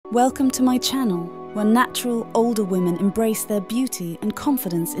Welcome to my channel, where natural, older women embrace their beauty and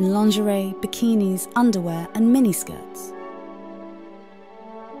confidence in lingerie, bikinis, underwear and miniskirts.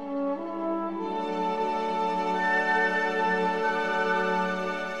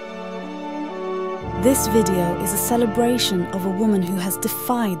 This video is a celebration of a woman who has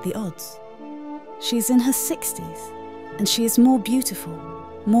defied the odds. She is in her 60s, and she is more beautiful,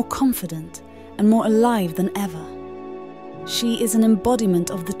 more confident, and more alive than ever. She is an embodiment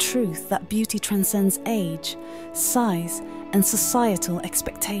of the truth that beauty transcends age, size, and societal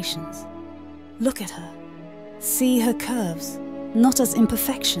expectations. Look at her. See her curves, not as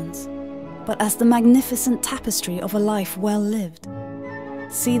imperfections, but as the magnificent tapestry of a life well lived.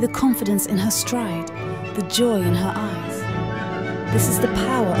 See the confidence in her stride, the joy in her eyes. This is the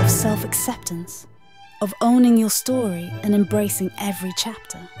power of self-acceptance, of owning your story and embracing every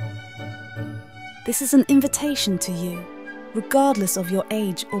chapter. This is an invitation to you, regardless of your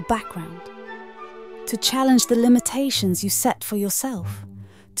age or background, to challenge the limitations you set for yourself,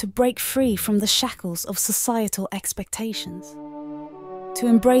 to break free from the shackles of societal expectations, to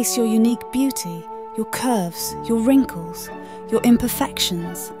embrace your unique beauty, your curves, your wrinkles, your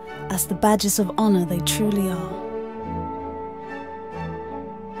imperfections as the badges of honor they truly are.